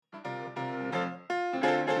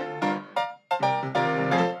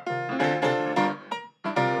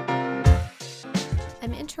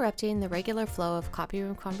interrupting the regular flow of Copy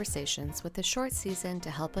Room conversations with a short season to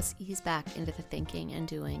help us ease back into the thinking and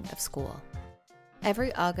doing of school.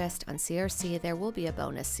 Every August on CRC, there will be a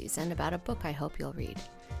bonus season about a book I hope you'll read.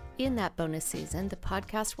 In that bonus season, the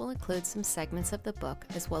podcast will include some segments of the book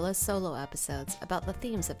as well as solo episodes about the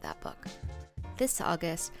themes of that book. This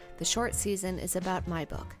August, the short season is about my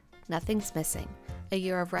book, Nothing's Missing, A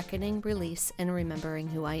Year of Reckoning, Release, and Remembering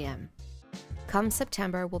Who I Am. Come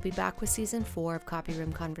September, we'll be back with Season 4 of Copy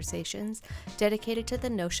Room Conversations, dedicated to the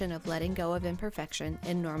notion of letting go of imperfection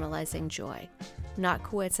and normalizing joy. Not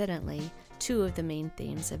coincidentally, two of the main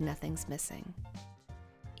themes of Nothing's Missing.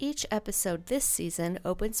 Each episode this season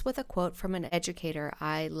opens with a quote from an educator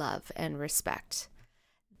I love and respect.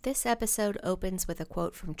 This episode opens with a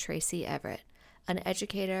quote from Tracy Everett, an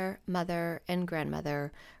educator, mother, and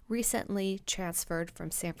grandmother recently transferred from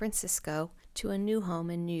San Francisco to a new home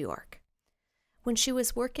in New York. When she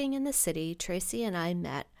was working in the city, Tracy and I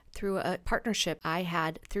met through a partnership I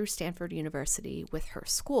had through Stanford University with her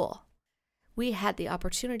school. We had the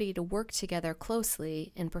opportunity to work together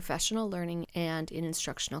closely in professional learning and in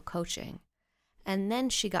instructional coaching. And then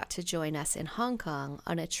she got to join us in Hong Kong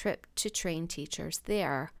on a trip to train teachers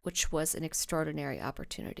there, which was an extraordinary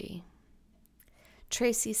opportunity.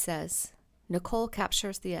 Tracy says, Nicole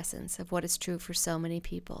captures the essence of what is true for so many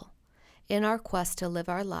people. In our quest to live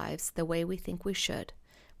our lives the way we think we should,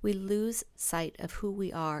 we lose sight of who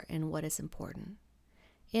we are and what is important.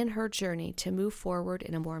 In her journey to move forward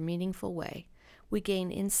in a more meaningful way, we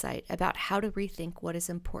gain insight about how to rethink what is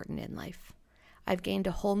important in life. I've gained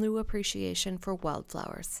a whole new appreciation for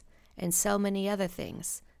wildflowers and so many other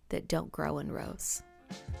things that don't grow in rows.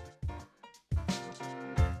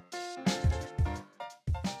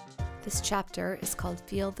 This chapter is called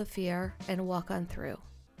Feel the Fear and Walk On Through,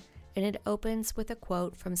 and it opens with a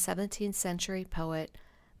quote from 17th century poet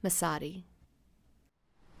Masadi.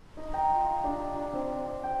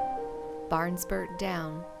 Barns burnt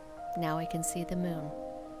down, now I can see the moon.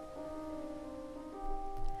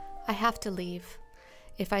 I have to leave.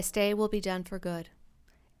 If I stay, we'll be done for good.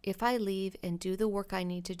 If I leave and do the work I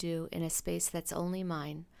need to do in a space that's only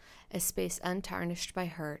mine, a space untarnished by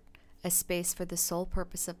hurt, a space for the sole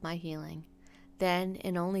purpose of my healing, then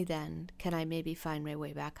and only then can I maybe find my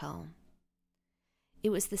way back home. It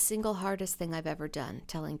was the single hardest thing I've ever done,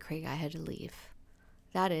 telling Craig I had to leave.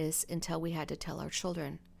 That is, until we had to tell our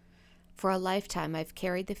children. For a lifetime, I've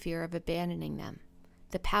carried the fear of abandoning them.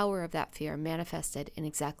 The power of that fear manifested in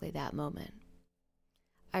exactly that moment.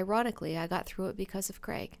 Ironically, I got through it because of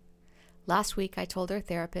Craig. Last week, I told our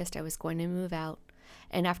therapist I was going to move out,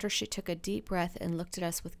 and after she took a deep breath and looked at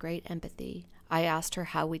us with great empathy, I asked her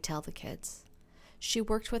how we tell the kids. She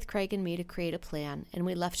worked with Craig and me to create a plan, and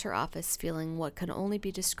we left her office feeling what can only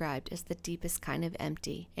be described as the deepest kind of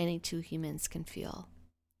empty any two humans can feel.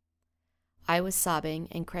 I was sobbing,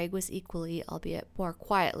 and Craig was equally, albeit more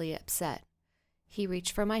quietly, upset. He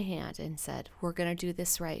reached for my hand and said, "We're going to do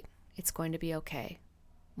this right. It's going to be okay."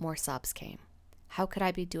 More sobs came. How could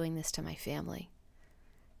I be doing this to my family?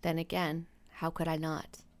 Then again, how could I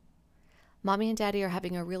not? Mommy and Daddy are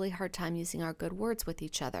having a really hard time using our good words with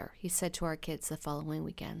each other, he said to our kids the following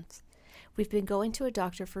weekends. We've been going to a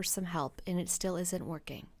doctor for some help, and it still isn't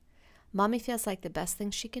working. Mommy feels like the best thing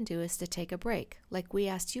she can do is to take a break, like we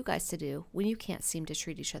asked you guys to do when you can't seem to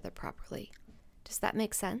treat each other properly. Does that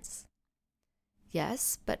make sense?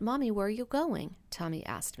 Yes, but Mommy, where are you going? Tommy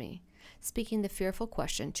asked me, speaking the fearful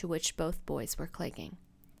question to which both boys were clinging.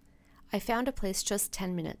 I found a place just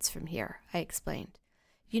 10 minutes from here, I explained.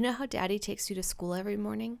 You know how Daddy takes you to school every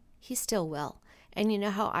morning? He still will. And you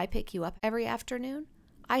know how I pick you up every afternoon?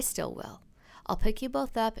 I still will. I'll pick you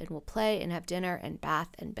both up and we'll play and have dinner and bath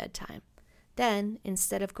and bedtime. Then,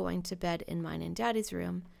 instead of going to bed in mine and Daddy's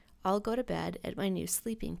room, I'll go to bed at my new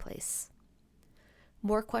sleeping place.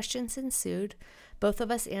 More questions ensued, both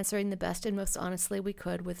of us answering the best and most honestly we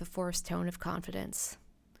could with a forced tone of confidence.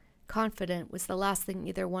 Confident was the last thing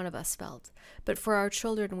either one of us felt, but for our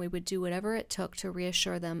children we would do whatever it took to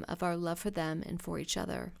reassure them of our love for them and for each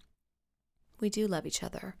other. We do love each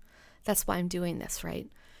other. That's why I'm doing this, right?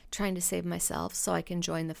 Trying to save myself so I can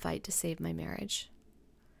join the fight to save my marriage.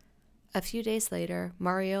 A few days later,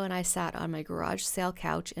 Mario and I sat on my garage sale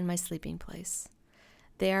couch in my sleeping place.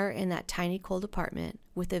 There, in that tiny cold apartment,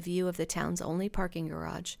 with a view of the town's only parking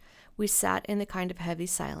garage, we sat in the kind of heavy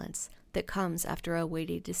silence that comes after a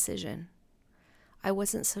weighty decision. I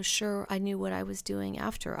wasn't so sure I knew what I was doing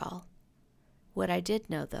after all. What I did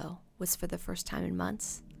know, though, was for the first time in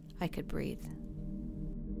months, I could breathe.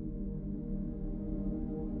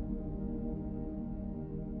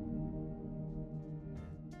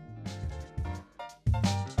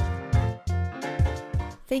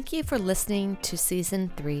 Thank you for listening to Season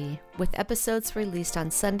 3, with episodes released on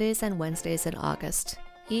Sundays and Wednesdays in August,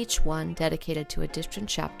 each one dedicated to a different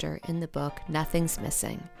chapter in the book Nothing's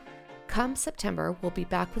Missing. Come September, we'll be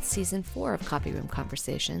back with Season 4 of Copy Room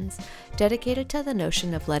Conversations, dedicated to the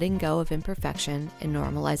notion of letting go of imperfection and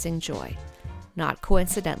normalizing joy. Not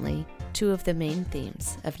coincidentally, two of the main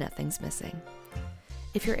themes of Nothing's Missing.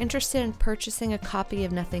 If you're interested in purchasing a copy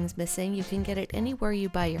of Nothing's Missing, you can get it anywhere you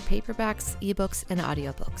buy your paperbacks, ebooks, and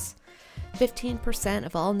audiobooks. 15%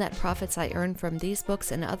 of all net profits I earn from these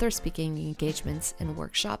books and other speaking engagements and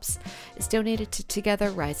workshops is donated to Together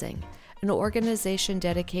Rising, an organization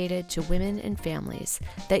dedicated to women and families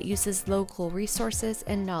that uses local resources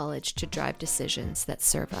and knowledge to drive decisions that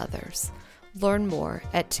serve others. Learn more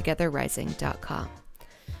at togetherrising.com.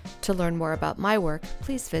 To learn more about my work,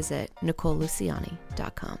 please visit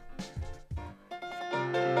NicoleLuciani.com.